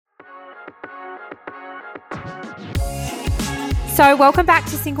So welcome back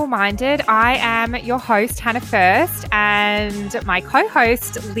to Single Minded. I am your host, Hannah First, and my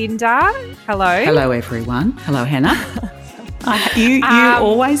co-host, Linda. Hello. Hello, everyone. Hello, Hannah. You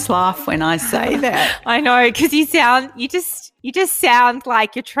always laugh when I say that. I know, because you just sound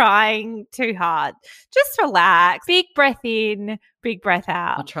like you're trying too hard. Just relax. Big breath in, big breath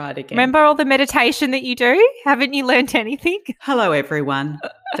out. I'll try it again. Remember all the meditation that you do? Haven't you learned anything? Hello, everyone.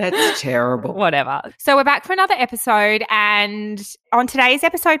 That's terrible. Whatever. So we're back for another episode, and on today's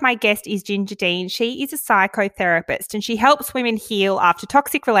episode, my guest is Ginger Dean. She is a psychotherapist and she helps women heal after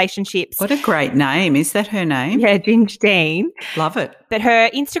toxic relationships. What a great name. Is that her name? Yeah, Ginger Dean. Love it. But her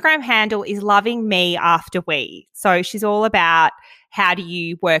Instagram handle is Loving Me After We. So she's all about how do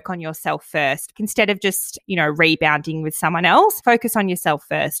you work on yourself first instead of just, rebounding with someone else. Focus on yourself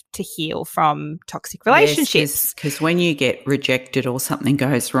first to heal from toxic relationships. Because when you get rejected or something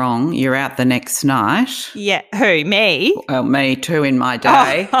goes wrong, you're out the next night. Yeah. Who? Me? Well, me too in my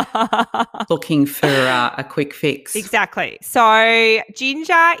day, looking for a quick fix. Exactly. So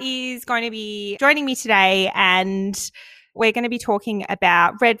Ginger is going to be joining me today, and we're going to be talking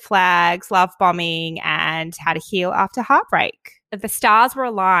about red flags, love bombing, and how to heal after heartbreak. The stars were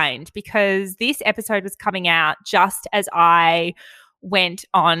aligned because this episode was coming out just as I went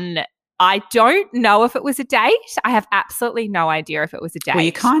on. I don't know if it was a date. I have absolutely no idea if it was a date.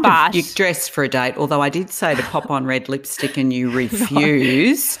 Well, you dressed for a date, although I did say to pop on red lipstick and you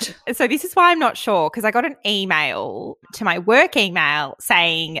refused. So this is why I'm not sure, because I got an email to my work email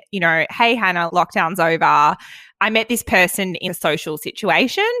saying, hey, Hannah, lockdown's over. I met this person in a social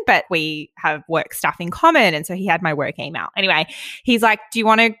situation, but we have work stuff in common. And so he had my work email. Anyway, he's like, do you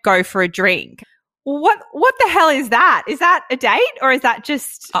want to go for a drink? What the hell is that? Is that a date or is that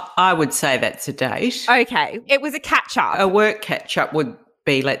just... I would say that's a date. Okay. It was a catch-up. A work catch-up would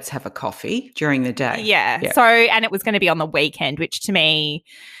be let's have a coffee during the day. Yeah. So, and it was going to be on the weekend, which to me,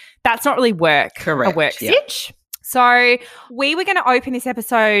 that's not really work. Correct. A work sitch. So we were going to open this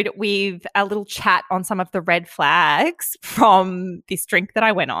episode with a little chat on some of the red flags from this drink that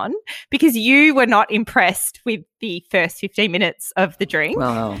I went on, because you were not impressed with the first 15 minutes of the drink.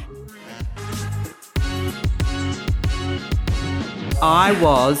 Well, I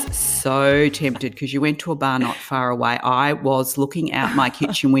was so tempted because you went to a bar not far away. I was looking out my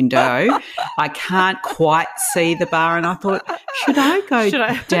kitchen window. I can't quite see the bar, and I thought, should I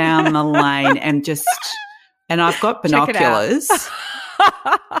go down the lane and just... And I've got binoculars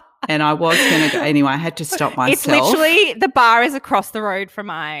and I was going to go. Anyway, I had to stop myself. It's literally, the bar is across the road from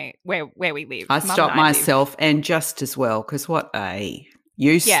where we live. I stopped myself, and just as well, because what a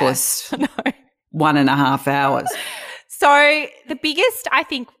useless 1.5 hours. So the biggest, I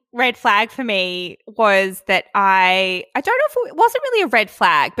think, red flag for me was that I don't know if it wasn't really a red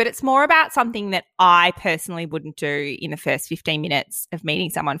flag, but it's more about something that I personally wouldn't do in the first 15 minutes of meeting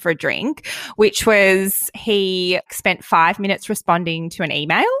someone for a drink, which was he spent 5 minutes responding to an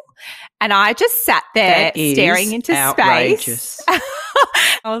email. And I just sat there staring into outrageous. space.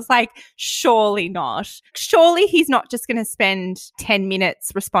 I was like, surely not. Surely he's not just going to spend 10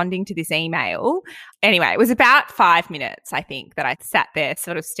 minutes responding to this email. Anyway, it was about 5 minutes, I think, that I sat there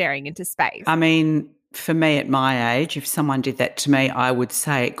sort of staring into space. I mean, for me at my age, if someone did that to me, I would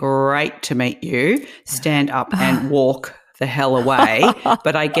say, great to meet you, stand up and walk the hell away.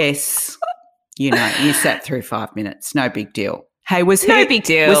 But I guess, you sat through 5 minutes, no big deal. Hey, no big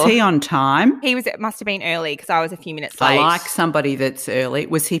deal. Was he on time? It must have been early because I was a few minutes late. I like somebody that's early.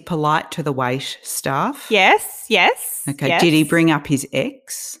 Was he polite to the wait staff? Yes. Okay. Yes. Did he bring up his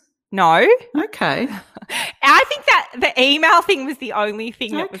ex? No. Okay. I think that the email thing was the only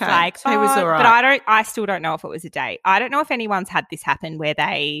thing that was like, so he was all right. But I still don't know if it was a date. I don't know if anyone's had this happen where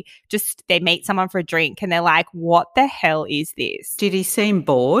they meet someone for a drink and they're like, what the hell is this? Did he seem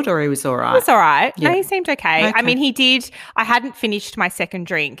bored or he was all right? He was all right. Yeah. No, he seemed okay. I mean, he did. I hadn't finished my second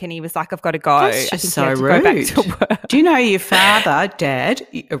drink and he was like, I've got to go. That's just so rude. Go back to work. Do you know your father, Dad,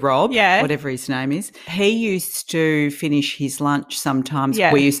 Rob, yeah, whatever his name is, he used to finish his lunch sometimes.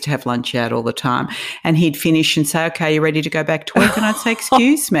 Yeah. We used to have lunch out all the time, and he'd finish and say, okay, you ready to go back to work? And I'd say,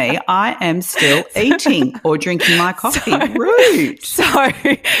 excuse me, I am still eating or drinking my coffee. Rude. So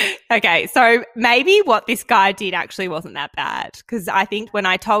maybe what this guy did actually wasn't that bad, because I think when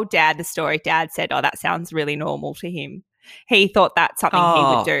I told Dad the story, Dad said, oh, that sounds really normal to him. He thought that's something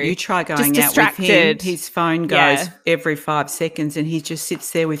he would do. You try going just out with him. distracted. His phone goes every 5 seconds and he just sits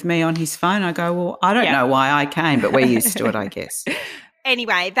there with me on his phone. I go, well, I don't know why I came, but we're used to it, I guess.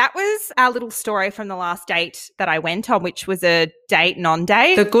 anyway, that was our little story from the last date that I went on, which was a date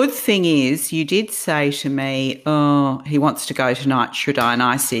non-date. The good thing is you did say to me, oh, he wants to go tonight, should I? And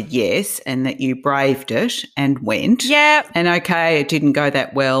I said yes, and that you braved it and went. Yeah. And okay, it didn't go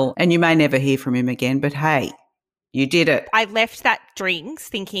that well, and you may never hear from him again, but hey, you did it. I left that drinks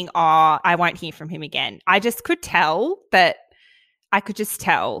thinking, oh, I won't hear from him again. I just could tell that. I could just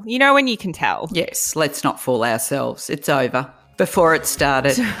tell. You know when you can tell? Yes, let's not fool ourselves. It's over before it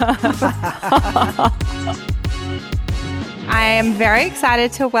started. I am very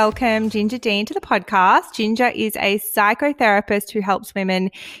excited to welcome Ginger Dean to the podcast. Ginger is a psychotherapist who helps women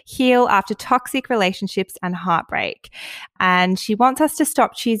heal after toxic relationships and heartbreak. And she wants us to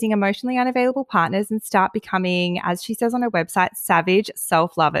stop choosing emotionally unavailable partners and start becoming, as she says on her website, savage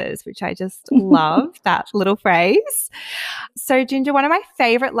self-lovers, which I just love that little phrase. So, Ginger, one of my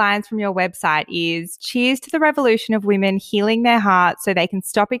favorite lines from your website is, cheers to the revolution of women healing their hearts so they can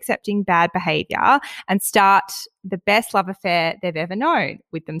stop accepting bad behavior and start the best love affair they've ever known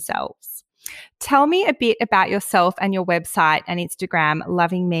with themselves. Tell me a bit about yourself and your website and Instagram,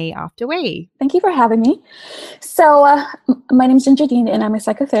 Loving Me After We. Thank you for having me. So my name is Ginger Dean and I'm a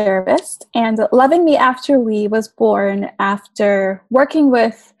psychotherapist. And Loving Me After We was born after working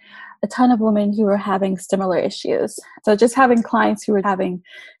with a ton of women who were having similar issues. So just having clients who were having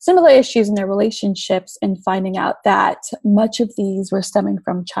similar issues in their relationships and finding out that much of these were stemming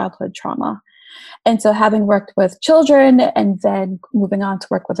from childhood trauma. And so having worked with children and then moving on to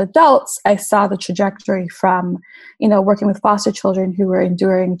work with adults, I saw the trajectory from, working with foster children who were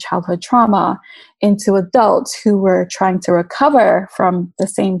enduring childhood trauma into adults who were trying to recover from the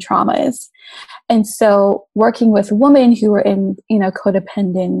same traumas. And so working with women who were in,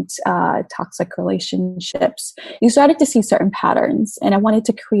 codependent, toxic relationships, you started to see certain patterns. And I wanted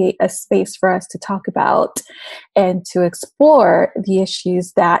to create a space for us to talk about and to explore the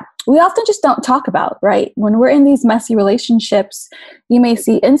issues that we often just don't talk about, right? When we're in these messy relationships, you may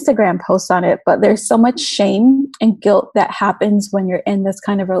see Instagram posts on it, but there's so much shame and guilt that happens when you're in this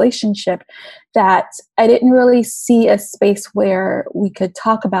kind of relationship that I didn't really see a space where we could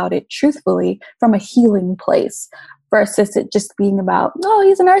talk about it truthfully from a healing place versus it just being about, oh,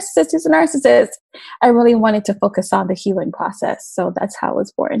 he's a narcissist. I really wanted to focus on the healing process. So that's how it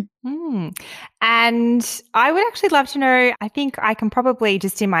was born. And I would actually love to know, I think I can probably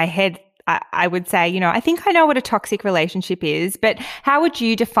just in my head, I would say, I think I know what a toxic relationship is, but how would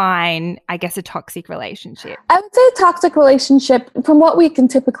you define, I guess, a toxic relationship? I would say a toxic relationship, from what we can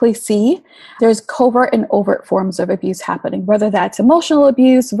typically see, there's covert and overt forms of abuse happening, whether that's emotional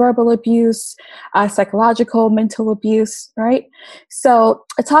abuse, verbal abuse, psychological, mental abuse, right? So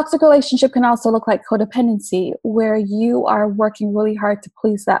a toxic relationship can also look like codependency, where you are working really hard to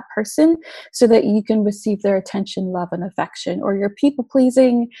please that person so that you can receive their attention, love, and affection, or you're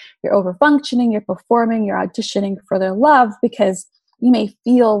people-pleasing, you're over-functioning, you're performing, you're auditioning for their love because you may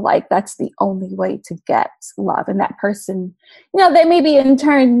feel like that's the only way to get love. And that person, they may be in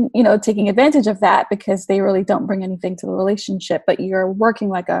turn, taking advantage of that because they really don't bring anything to the relationship, but you're working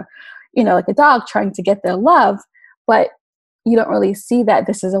like a dog trying to get their love, but you don't really see that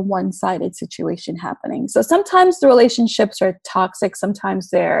this is a one-sided situation happening. So sometimes the relationships are toxic. Sometimes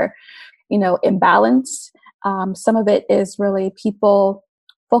they're, imbalanced. Some of it is really people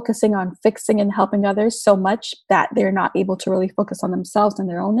focusing on fixing and helping others so much that they're not able to really focus on themselves and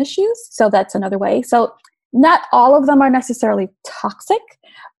their own issues. So that's another way. So not all of them are necessarily toxic,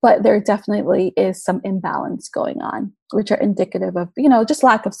 but there definitely is some imbalance going on, which are indicative of, just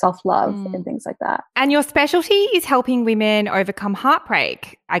lack of self-love and things like that. And your specialty is helping women overcome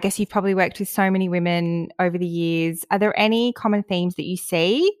heartbreak. I guess you've probably worked with so many women over the years. Are there any common themes that you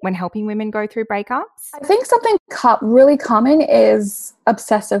see when helping women go through breakups? I think something really common is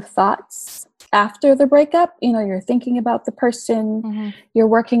obsessive thoughts. After the breakup, you're thinking about the person, you're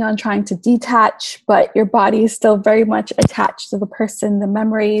working on trying to detach, but your body is still very much attached to the person, the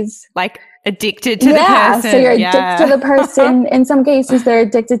memories. Like addicted to the person. So you're addicted to the person. In some cases, there's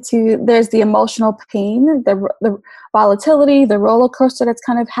the emotional pain, the volatility, the roller coaster that's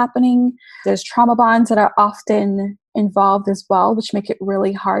kind of happening. There's trauma bonds that are often involved as well, which makes it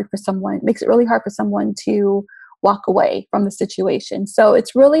really hard for someone to walk away from the situation. So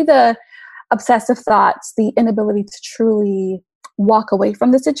it's really the obsessive thoughts, the inability to truly walk away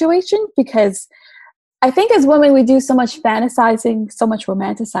from the situation, because I think as women, we do so much fantasizing, so much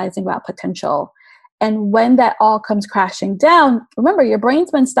romanticizing about potential. And when that all comes crashing down, remember, your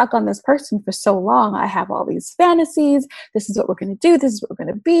brain's been stuck on this person for so long. I have all these fantasies. This is what we're going to do. This is what we're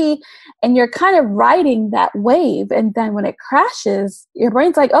going to be. And you're kind of riding that wave. And then when it crashes, your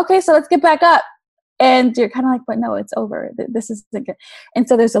brain's like, okay, so let's get back up And you're kind of like, but no, it's over. This isn't good. And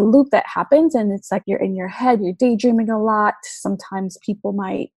so there's a loop that happens, and it's like you're in your head, you're daydreaming a lot. Sometimes people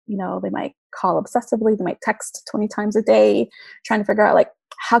might, they might call obsessively. They might text 20 times a day, trying to figure out like,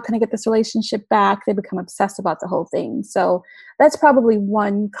 how can I get this relationship back? They become obsessed about the whole thing. So that's probably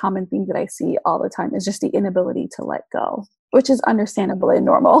one common thing that I see all the time, is just the inability to let go, which is understandable and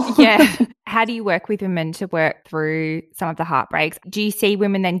normal. Yeah. How do you work with women to work through some of the heartbreaks? Do you see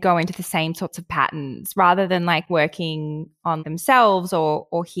women then go into the same sorts of patterns rather than like working on themselves or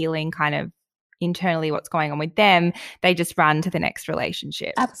healing kind of internally what's going on with them? They just run to the next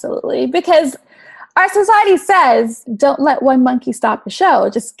relationship. Absolutely. Because our society says, don't let one monkey stop the show,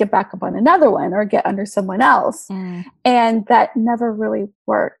 just get back up on another one or get under someone else. And that never really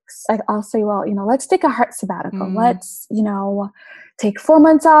works. Like I'll say, well, let's take a heart sabbatical. Let's, take 4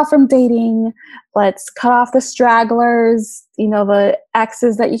 months off from dating. Let's cut off the stragglers, the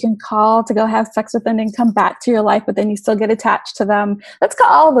exes that you can call to go have sex with them and come back to your life, but then you still get attached to them. Let's cut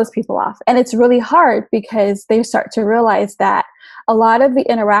all of those people off. And it's really hard because they start to realize that a lot of the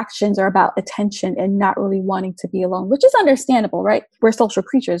interactions are about attention and not really wanting to be alone, which is understandable, right? We're social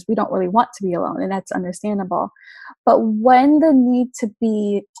creatures. We don't really want to be alone, and that's understandable. But when the need to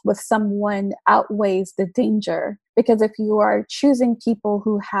be with someone outweighs the danger, because if you are choosing people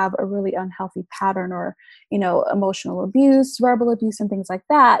who have a really unhealthy pattern or, emotional abuse, verbal abuse, and things like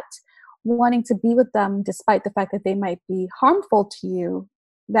that, wanting to be with them despite the fact that they might be harmful to you,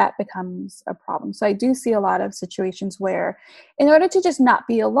 that becomes a problem. So I do see a lot of situations where in order to just not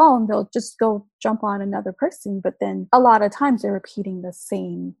be alone, they'll just go jump on another person. But then a lot of times they're repeating the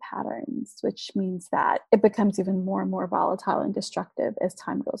same patterns, which means that it becomes even more and more volatile and destructive as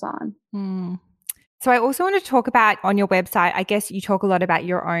time goes on. So I also want to talk about on your website, I guess you talk a lot about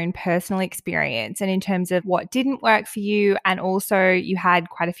your own personal experience and in terms of what didn't work for you. And also you had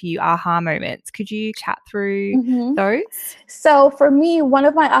quite a few aha moments. Could you chat through those? So for me, one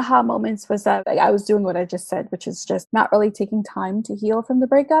of my aha moments was that I was doing what I just said, which is just not really taking time to heal from the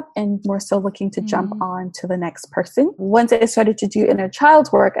breakup and more so looking to jump on to the next person. Once I started to do inner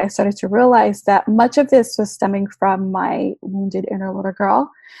child work, I started to realize that much of this was stemming from my wounded inner little girl.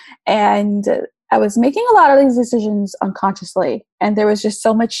 And I was making a lot of these decisions unconsciously, and there was just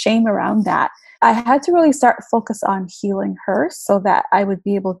so much shame around that. I had to really start focus on healing her so that I would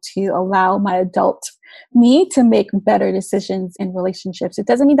be able to allow my adult me to make better decisions in relationships. It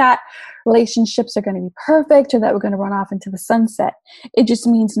doesn't mean that relationships are going to be perfect or that we're going to run off into the sunset. It just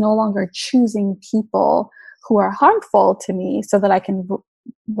means no longer choosing people who are harmful to me so that I can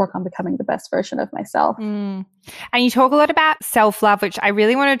work on becoming the best version of myself. And you talk a lot about self-love, which I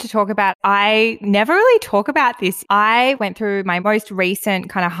really wanted to talk about. I never really talk about this. I went through my most recent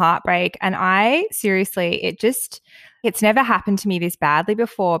kind of heartbreak, and I seriously, it's never happened to me this badly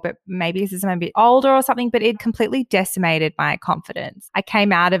before, but maybe this is I'm a bit older or something, but it completely decimated my confidence. I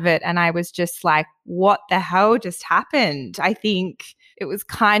came out of it and I was just like, what the hell just happened? I think it was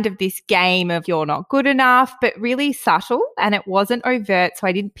kind of this game of you're not good enough, but really subtle, and it wasn't overt. So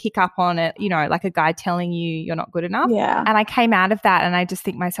I didn't pick up on it, like a guy telling you you're not good enough. Yeah. And I came out of that and I just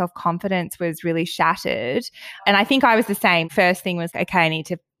think my self-confidence was really shattered. And I think I was the same. First thing was, okay, I need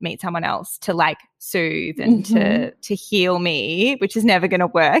to meet someone else to like soothe and to heal me, which is never going to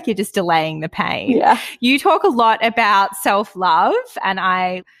work. You're just delaying the pain. Yeah. You talk a lot about self-love, and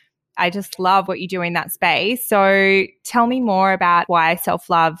I just love what you do in that space. So tell me more about why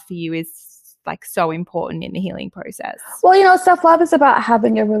self-love for you is like so important in the healing process. Well, self-love is about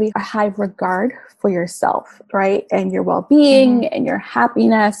having a really high regard for yourself, right? And your well-being and your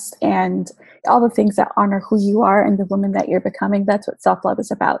happiness and all the things that honor who you are and the woman that you're becoming. That's what self-love is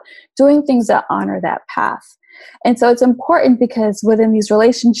about. Doing things that honor that path. And so it's important because within these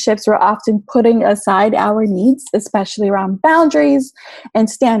relationships, we're often putting aside our needs, especially around boundaries and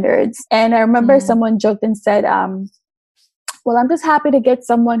standards. And I remember someone joked and said, well, I'm just happy to get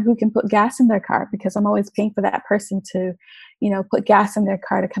someone who can put gas in their car because I'm always paying for that person to, put gas in their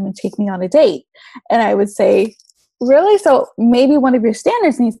car to come and take me on a date. And I would say, really? So maybe one of your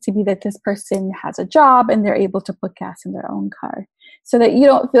standards needs to be that this person has a job and they're able to put gas in their own car so that you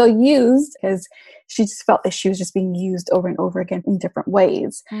don't feel used, because she just felt that she was just being used over and over again in different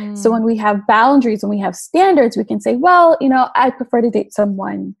ways. So when we have boundaries, when we have standards, we can say, well, I prefer to date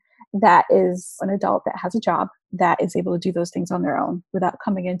someone that is an adult that has a job that is able to do those things on their own without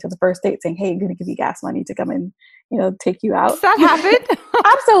coming into the first date saying, hey, I'm going to give you gas money to come and, take you out. Does that happen?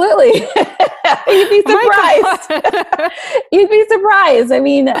 Absolutely. You'd be surprised. You'd be surprised. I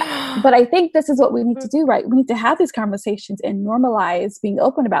mean, but I think this is what we need to do, right? We need to have these conversations and normalize being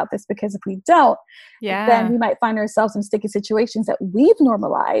open about this, because if we don't, then we might find ourselves in sticky situations that we've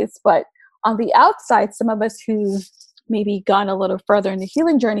normalized, but on the outside, some of us who maybe gone a little further in the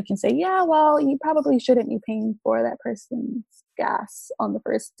healing journey can say, yeah, well, you probably shouldn't be paying for that person's gas on the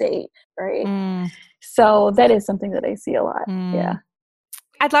first date, right? So that is something that I see a lot. Yeah.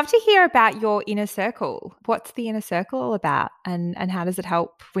 I'd love to hear about your inner circle. What's the inner circle all about, and how does it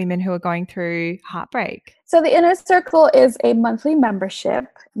help women who are going through heartbreak? So the Inner Circle is a monthly membership.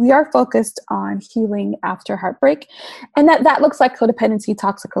 We are focused on healing after heartbreak, and that looks like codependency,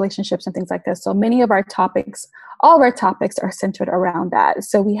 toxic relationships, and things like this. So many of our topics, all of our topics are centered around that.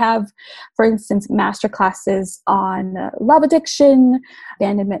 So we have, for instance, master classes on love addiction,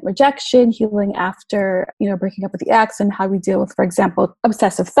 abandonment, rejection, healing after, breaking up with the ex, and how we deal with, for example,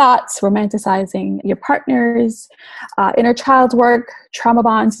 obsessive thoughts, romanticizing your partners, inner child work, trauma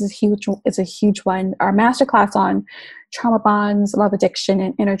bonds is a huge one. Our master class on trauma bonds, love addiction,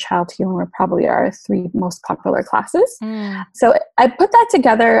 and inner child healing were probably our 3 most popular classes. So I put that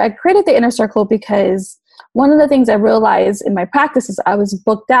together. I created the Inner Circle because one of the things I realized in my practice is I was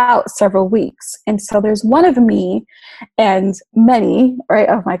booked out several weeks. And so there's one of me and many, right,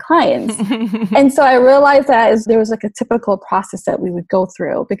 of my clients. And so I realized that there was like a typical process that we would go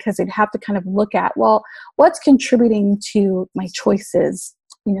through, because they'd have to kind of look at, well, what's contributing to my choices,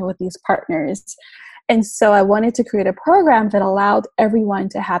 with these partners. And so I wanted to create a program that allowed everyone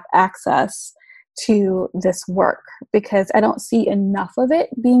to have access to this work, because I don't see enough of it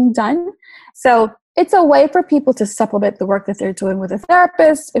being done. So it's a way for people to supplement the work that they're doing with a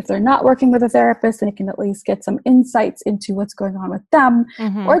therapist. If they're not working with a therapist, then they can at least get some insights into what's going on with them,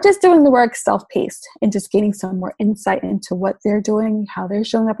 or just doing the work self-paced and just gaining some more insight into what they're doing, how they're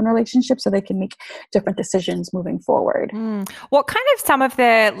showing up in relationships, so they can make different decisions moving forward. What kind of some of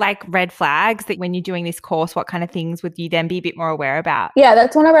the red flags that when you're doing this course, what kind of things would you then be a bit more aware about? Yeah,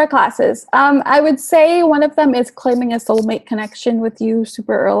 that's one of our classes. I would say one of them is claiming a soulmate connection with you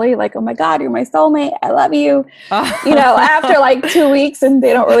super early. Like, oh my God, you're my soulmate. I love you. After 2 weeks and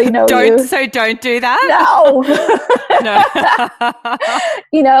they don't really know you. So don't do that. No.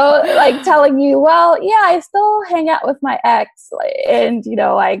 Telling you, well, yeah, I still hang out with my ex, and,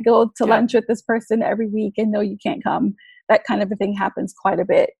 I go to lunch with this person every week, and no, you can't come. That kind of a thing happens quite a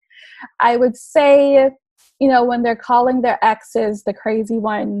bit. I would say, when they're calling their exes the crazy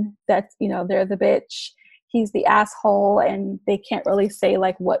one, that's, they're the bitch, he's the asshole, and they can't really say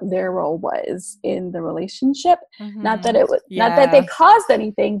what their role was in the relationship. Not that not that they caused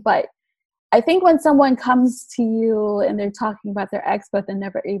anything, but I think when someone comes to you and they're talking about their ex, but they're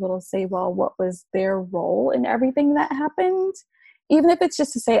never able to say, well, what was their role in everything that happened, even if it's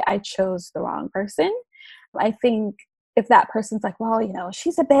just to say, I chose the wrong person. I think if that person's like, well,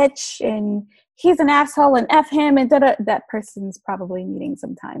 she's a bitch and he's an asshole and F him, and that person's probably needing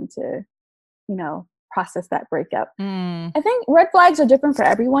some time to, process that breakup. I think red flags are different for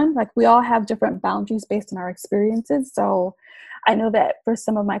everyone. We all have different boundaries based on our experiences. So I know that for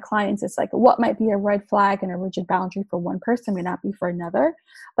some of my clients, it's what might be a red flag and a rigid boundary for one person may not be for another.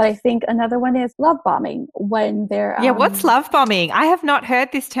 But I think another one is love bombing, when they're... what's love bombing? I have not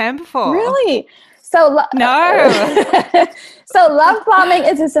heard this term before. Really? So no. So love bombing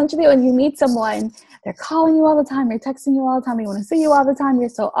is essentially when you meet someone, they're calling you all the time, they're texting you all the time, they want to see you all the time, you're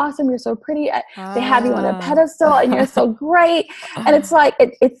so awesome, you're so pretty, they have you on a pedestal, and you're so great. And it's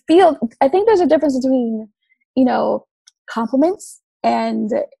it feels, I think there's a difference between, compliments,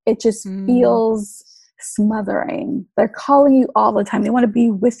 and it just feels smothering. They're calling you all the time, they want to be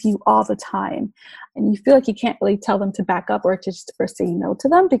with you all the time, and you feel like you can't really tell them to back up or say no to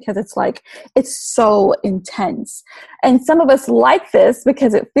them, because it's so intense. And some of us like this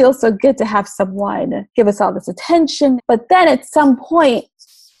because it feels so good to have someone give us all this attention, but then at some point,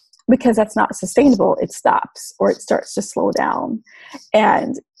 because that's not sustainable, it stops or it starts to slow down.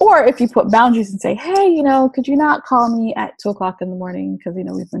 Or if you put boundaries and say, hey, could you not call me at 2:00 in the morning, because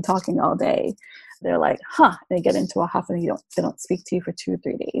we've been talking all day. They're like, huh, they get into a huff and they don't speak to you for 2 or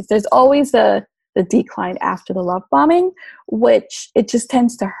 3 days. There's always the decline after the love bombing, which it just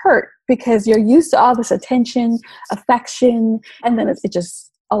tends to hurt, because you're used to all this attention, affection, and then it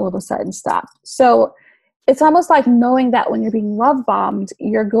just all of a sudden stops. So it's almost like knowing that when you're being love bombed,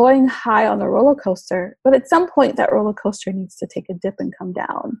 you're going high on the roller coaster, but at some point that roller coaster needs to take a dip and come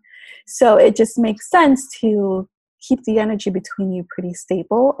down. So it just makes sense to keep the energy between you pretty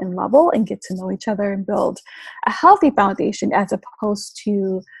stable and level, and get to know each other and build a healthy foundation, as opposed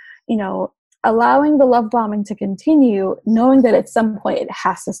to, allowing the love bombing to continue, knowing that at some point it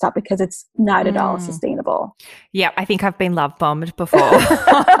has to stop, because it's not at all sustainable. Yeah, I think I've been love bombed before.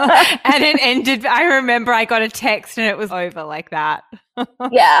 And it ended, I remember I got a text and it was over like that.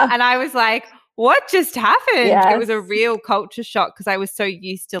 Yeah. And I was like, what just happened? Yes. It was a real culture shock because I was so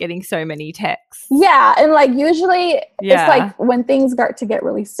used to getting so many texts. Yeah. And like usually it's like when things start to get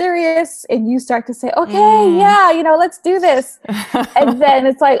really serious and you start to say, okay, let's do this. And then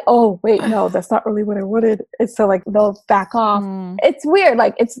it's like, oh, wait, no, that's not really what I wanted. And so like they'll back off. It's weird.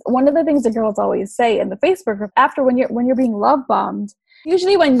 Like it's one of the things the girls always say in the Facebook group after when you're being love bombed.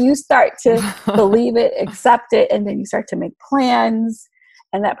 Usually when you start to believe it, accept it, and then you start to make plans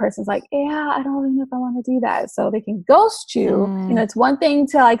and that person's like, yeah, I don't really know if I want to do that. So they can ghost you. It's one thing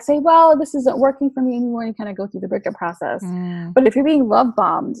to like say, well, this isn't working for me anymore. And you kind of go through the breakup process. But if you're being love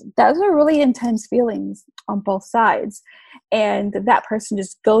bombed, those are really intense feelings on both sides. And that person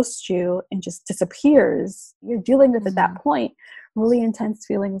just ghosts you and just disappears. You're dealing with at that point really intense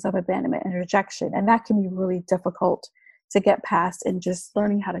feelings of abandonment and rejection. And that can be really difficult to get past, and just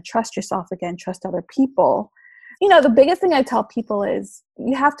learning how to trust yourself again, trust other people. The biggest thing I tell people is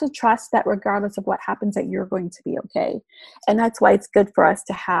you have to trust that regardless of what happens, that you're going to be okay. And that's why it's good for us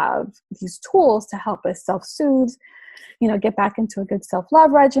to have these tools to help us self-soothe, get back into a good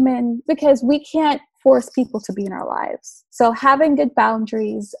self-love regimen, because we can't force people to be in our lives. So having good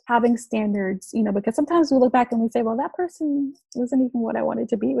boundaries, having standards, because sometimes we look back and we say, well, that person wasn't even what I wanted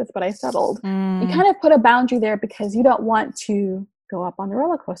to be with, but I settled. You kind of put a boundary there because you don't want to go up on the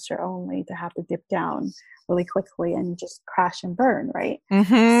roller coaster only to have to dip down really quickly and just crash and burn, right?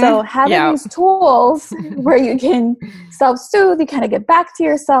 So having these tools where you can self-soothe, you kind of get back to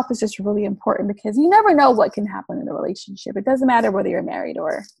yourself is just really important, because you never know what can happen in a relationship. It doesn't matter whether you're married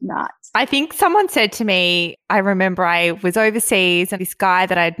or not. I think someone said to me, I remember I was overseas and this guy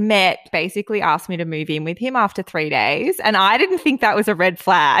that I'd met basically asked me to move in with him after 3 days. And I didn't think that was a red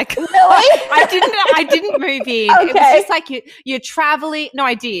flag. Really? I didn't move in. Okay. It was just like you're traveling. No,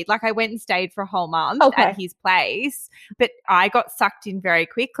 I did. Like I went and stayed for a whole month at his place, but I got sucked in very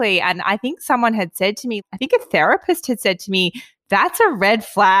quickly. And I think someone had said to me, I think a therapist had said to me, that's a red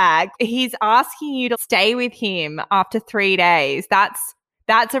flag. He's asking you to stay with him after 3 days. That's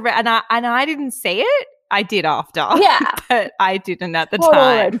a red, and I didn't see it. I did after. Yeah. But I didn't at the Total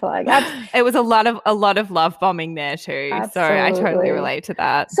time. Red flag. It was a lot of love bombing there too. Absolutely. So I totally relate to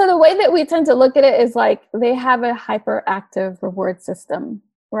that. So the way that we tend to look at it is like they have a hyperactive reward system,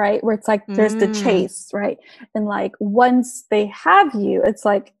 right? Where it's like there's the chase, right? And like once they have you, it's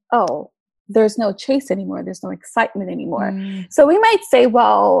like, oh, there's no chase anymore. There's no excitement anymore. So we might say,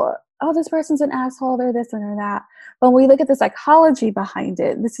 well, oh, this person's an asshole, they're this and they're that. But when we look at the psychology behind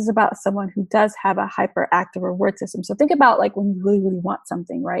it, this is about someone who does have a hyperactive reward system. So think about like when you really, really want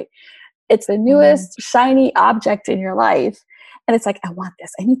something, right? It's the newest shiny object in your life. And it's like, I want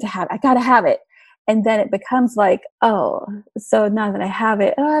this. I need to have it. I got to have it. And then it becomes like, oh, so now that I have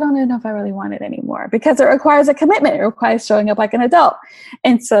it, I don't know if I really want it anymore, because it requires a commitment. It requires showing up like an adult.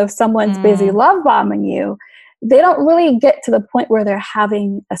 And so if someone's busy love bombing you, they don't really get to the point where they're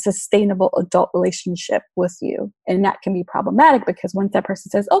having a sustainable adult relationship with you. And that can be problematic, because once that person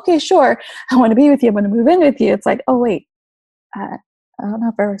says, okay, sure, I want to be with you, I want to move in with you, it's like, oh, wait, I don't know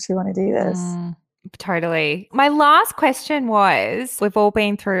if I actually want to do this. Totally. My last question was, we've all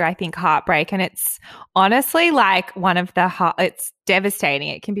been through, I think, heartbreak, and it's honestly like it's devastating.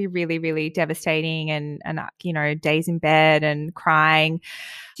 It can be really, really devastating and days in bed and crying.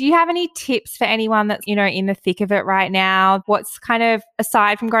 Do you have any tips for anyone that's, in the thick of it right now? What's kind of,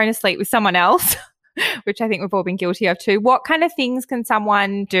 aside from going to sleep with someone else, which I think we've all been guilty of too, what kind of things can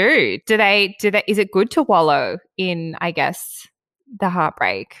someone do? Is it good to wallow in, I guess, the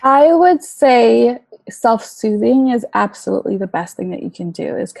heartbreak? I would say self-soothing is absolutely the best thing that you can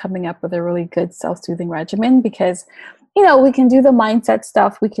do, is coming up with a really good self-soothing regimen, because we can do the mindset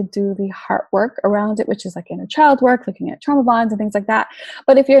stuff. We could do the heart work around it, which is like inner child work, looking at trauma bonds and things like that.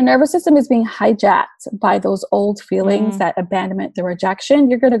 But if your nervous system is being hijacked by those old feelings, that abandonment, the rejection,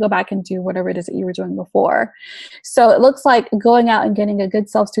 you're going to go back and do whatever it is that you were doing before. So it looks like going out and getting a good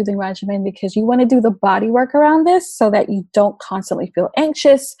self-soothing regimen, because you want to do the body work around this so that you don't constantly feel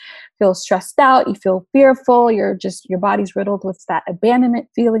anxious, feel stressed out, you feel fearful, your body's riddled with that abandonment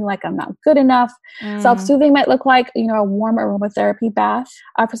feeling, like I'm not good enough. Self-soothing might look like, a warm aromatherapy bath.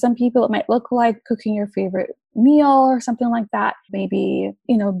 For some people, it might look like cooking your favorite meal or something like that. Maybe,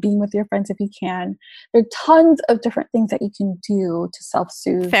 being with your friends if you can. There are tons of different things that you can do to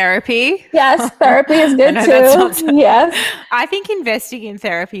self-soothe. Therapy. Yes, therapy is good too. Yes. I think investing in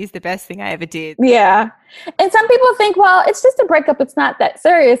therapy is the best thing I ever did. Yeah. And some people think, well, it's just a breakup, it's not that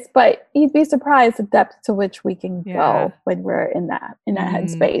serious, but you'd be surprised the depth to which we can go when we're in that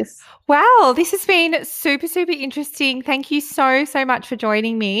headspace. Wow, this has been super, super interesting. Thank you so, so much for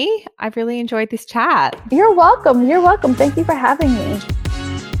joining me. I've really enjoyed this chat. You're welcome. You're welcome. Thank you for having me.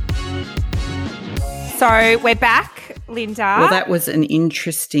 So we're back, Linda. Well, that was an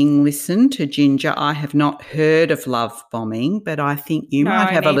interesting listen to Ginger. I have not heard of love bombing, but I think you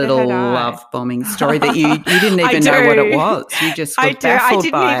might have a little love bombing story that you didn't even know what it was. You just were baffled by it. I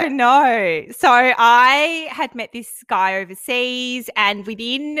didn't even know. So I had met this guy overseas, and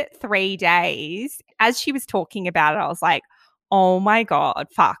within 3 days, as she was talking about it, I was like, oh my God,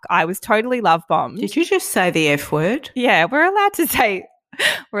 fuck, I was totally love bombed. Did you just say the F word? Yeah, we're allowed to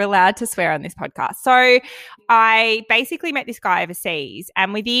swear on this podcast. So I basically met this guy overseas,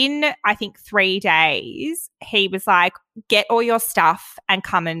 and within, I think, 3 days, he was like, get all your stuff and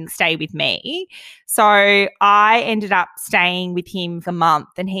come and stay with me. So I ended up staying with him for a month,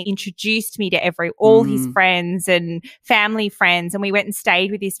 and he introduced me to all his friends and family friends, and we went and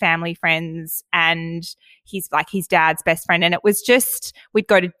stayed with his family friends and he's like his dad's best friend. And it was just, we'd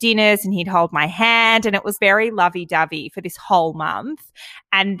go to dinners and he'd hold my hand, and it was very lovey-dovey for this whole month.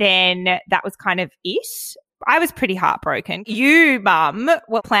 And then that was kind of it. I was pretty heartbroken. You, Mum,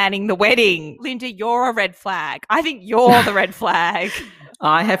 were planning the wedding. Linda, you're a red flag. I think you're the red flag.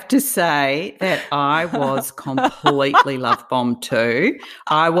 I have to say that I was completely love bombed too.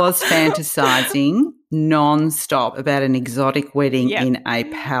 I was fantasizing non-stop about an exotic wedding in a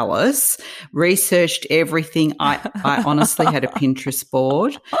palace, researched everything. I honestly had a Pinterest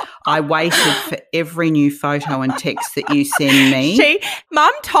board. I waited for every new photo and text that you send me.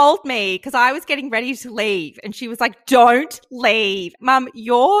 Mum told me, because I was getting ready to leave, and she was like, don't leave. Mum,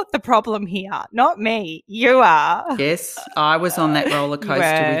 you're the problem here, not me. You are. Yes, I was on that roller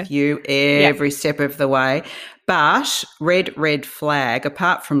coaster with you every step of the way. But red flag,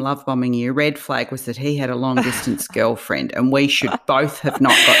 apart from love bombing you, red flag was that he had a long-distance girlfriend, and we should both have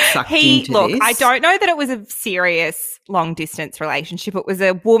not got sucked into this. I don't know that it was a serious long-distance relationship. It was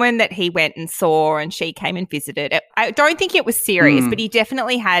a woman that he went and saw, and she came and visited. I don't think it was serious, but he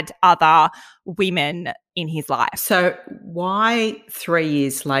definitely had other women in his life. So why 3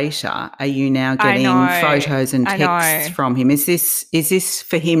 years later are you now getting photos and texts from him? Is this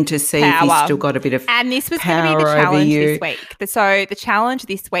for him to see if he's still got a bit of power over you? And this was going to be the challenge this week. So the challenge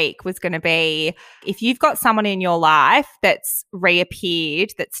this week was going to be, if you've got someone in your life that's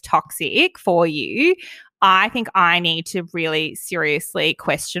reappeared that's toxic for you, I think I need to really seriously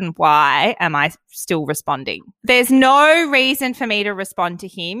question, why am I still responding? There's no reason for me to respond to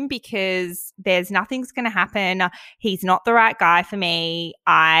him because nothing's going to happen. He's not the right guy for me.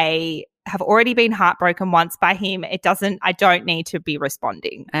 I have already been heartbroken once by him. I don't need to be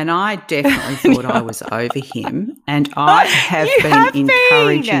responding. And I definitely thought I was over him, and I have been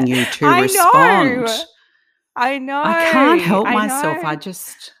encouraging you to respond. I know. I can't help myself.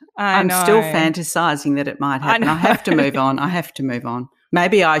 I'm still fantasizing that it might happen. I have to move on.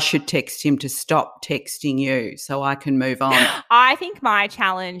 Maybe I should text him to stop texting you so I can move on. I think my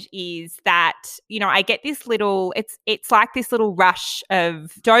challenge is that, I get this little, it's like this little rush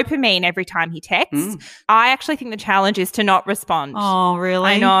of dopamine every time he texts. I actually think the challenge is to not respond. Oh,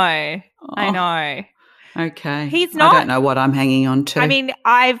 really? I know. Okay. He's not. I don't know what I'm hanging on to. I mean,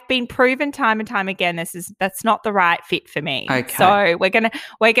 I've been proven time and time again that's not the right fit for me. Okay. So we're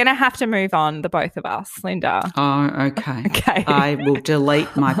gonna have to move on, the both of us, Linda. Oh, okay. Okay. I will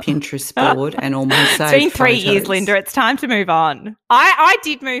delete my Pinterest board and all my saved It's been 3 photos. years, Linda. It's time to move on. I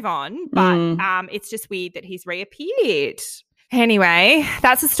did move on, but it's just weird that he's reappeared. Anyway,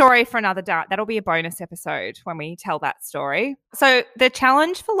 that's a story for another day. That'll be a bonus episode when we tell that story. So the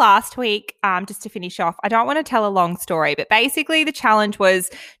challenge for last week, just to finish off, I don't want to tell a long story, but basically the challenge was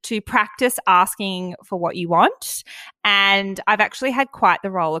to practice asking for what you want. And I've actually had quite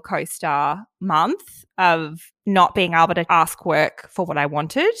the roller coaster month of not being able to ask work for what I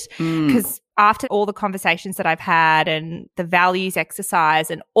wanted, because after all the conversations that I've had and the values exercise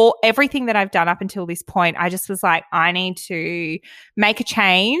and everything that I've done up until this point, I just was like, I need to make a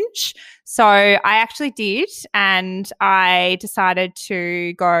change. So I actually did, and I decided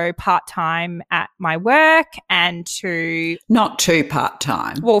to go part-time at my work and to... Not too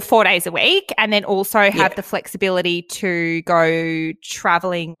part-time. Well, 4 days a week, and then also have the flexibility to go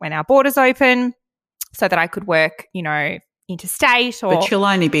traveling when our borders open so that I could work, interstate. But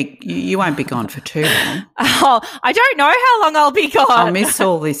you won't be gone for too long. Oh, I don't know how long I'll be gone. I'll miss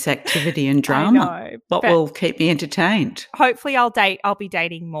all this activity and drama. I know, what will keep me entertained? Hopefully I'll be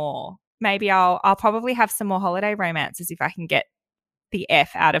dating more. Maybe I'll probably have some more holiday romances if I can get the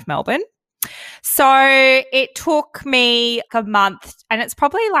F out of Melbourne. So it took me a month, and it's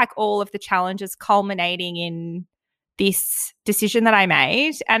probably like all of the challenges culminating in this decision that I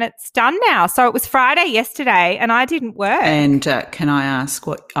made, and it's done now. So it was Friday yesterday and I didn't work. And can I ask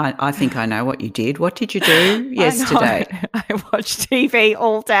what I think I know what you did. What did you do yesterday? I watched TV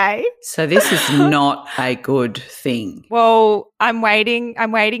all day. So this is not a good thing. Well, I'm waiting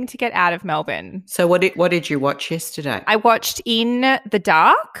to get out of Melbourne. So what did you watch yesterday? I watched In the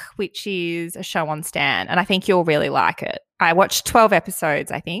Dark, which is a show on Stan, and I think you'll really like it. I watched 12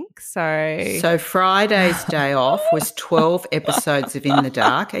 episodes, I think. So Friday's day off was 12 episodes of In the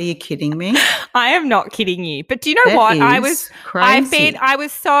Dark. Are you kidding me? I am not kidding you. But do you know what? I was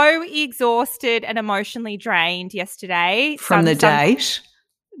so exhausted and emotionally drained yesterday. From the date?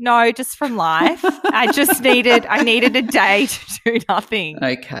 No, just from life. I needed a day to do nothing.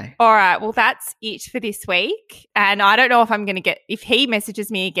 Okay. All right. Well, that's it for this week. And I don't know if I'm going to if he messages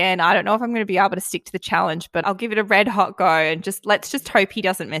me again, I don't know if I'm going to be able to stick to the challenge, but I'll give it a red hot go and let's just hope he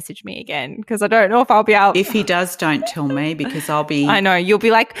doesn't message me again, because I don't know if I'll be able. If he does, don't tell me, because I'll be. I know. You'll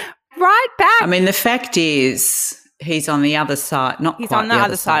be like, right back. I mean, the fact is, he's on the other side, He's on the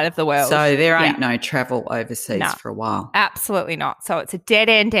other side of the world. So there ain't no travel overseas for a while. Absolutely not. So it's a dead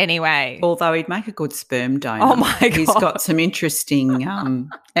end anyway. Although he'd make a good sperm donor. Oh my God. He's got some interesting, an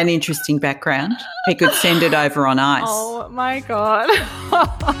interesting background. He could send it over on ice. Oh my God.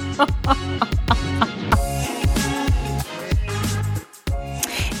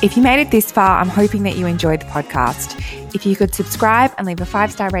 If you made it this far, I'm hoping that you enjoyed the podcast. If you could subscribe and leave a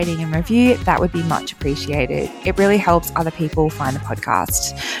 5-star rating and review, that would be much appreciated. It really helps other people find the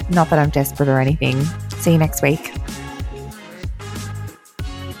podcast. Not that I'm desperate or anything. See you next week.